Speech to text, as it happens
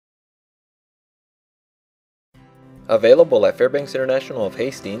Available at Fairbanks International of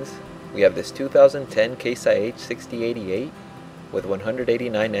Hastings, we have this 2010 Case IH 6088 with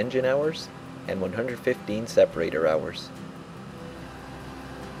 189 engine hours and 115 separator hours.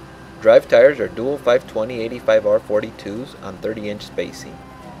 Drive tires are dual 520 85R42s on 30-inch spacing.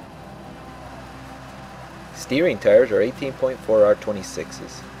 Steering tires are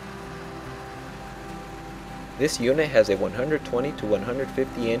 18.4R26s. This unit has a 120 to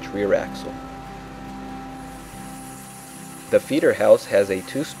 150 inch rear axle. The feeder house has a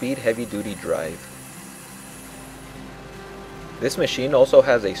 2-speed heavy-duty drive. This machine also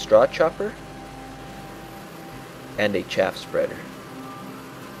has a straw chopper and a chaff spreader.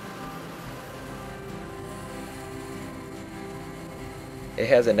 It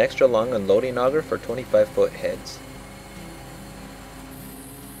has an extra long unloading auger for 25-foot heads.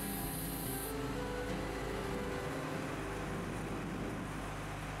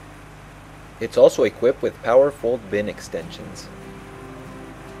 It's also equipped with power fold bin extensions.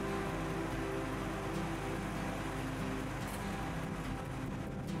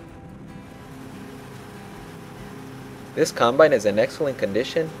 This combine is in excellent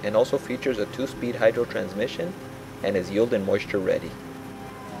condition and also features a 2-speed hydro transmission and is yield and moisture ready.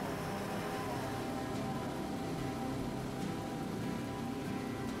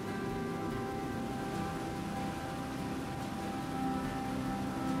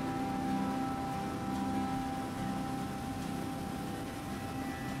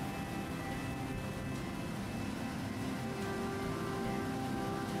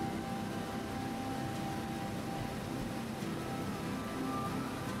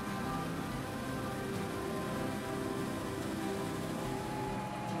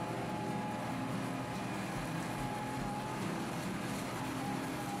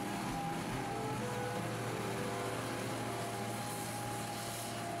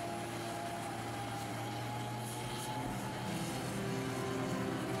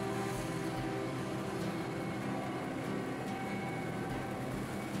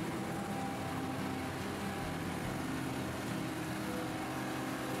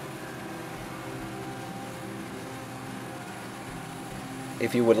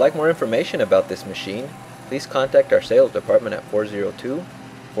 If you would like more information about this machine, please contact our sales department at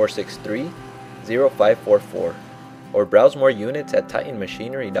 402-463-0544 or browse more units at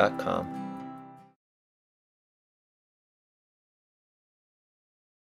titanmachinery.com.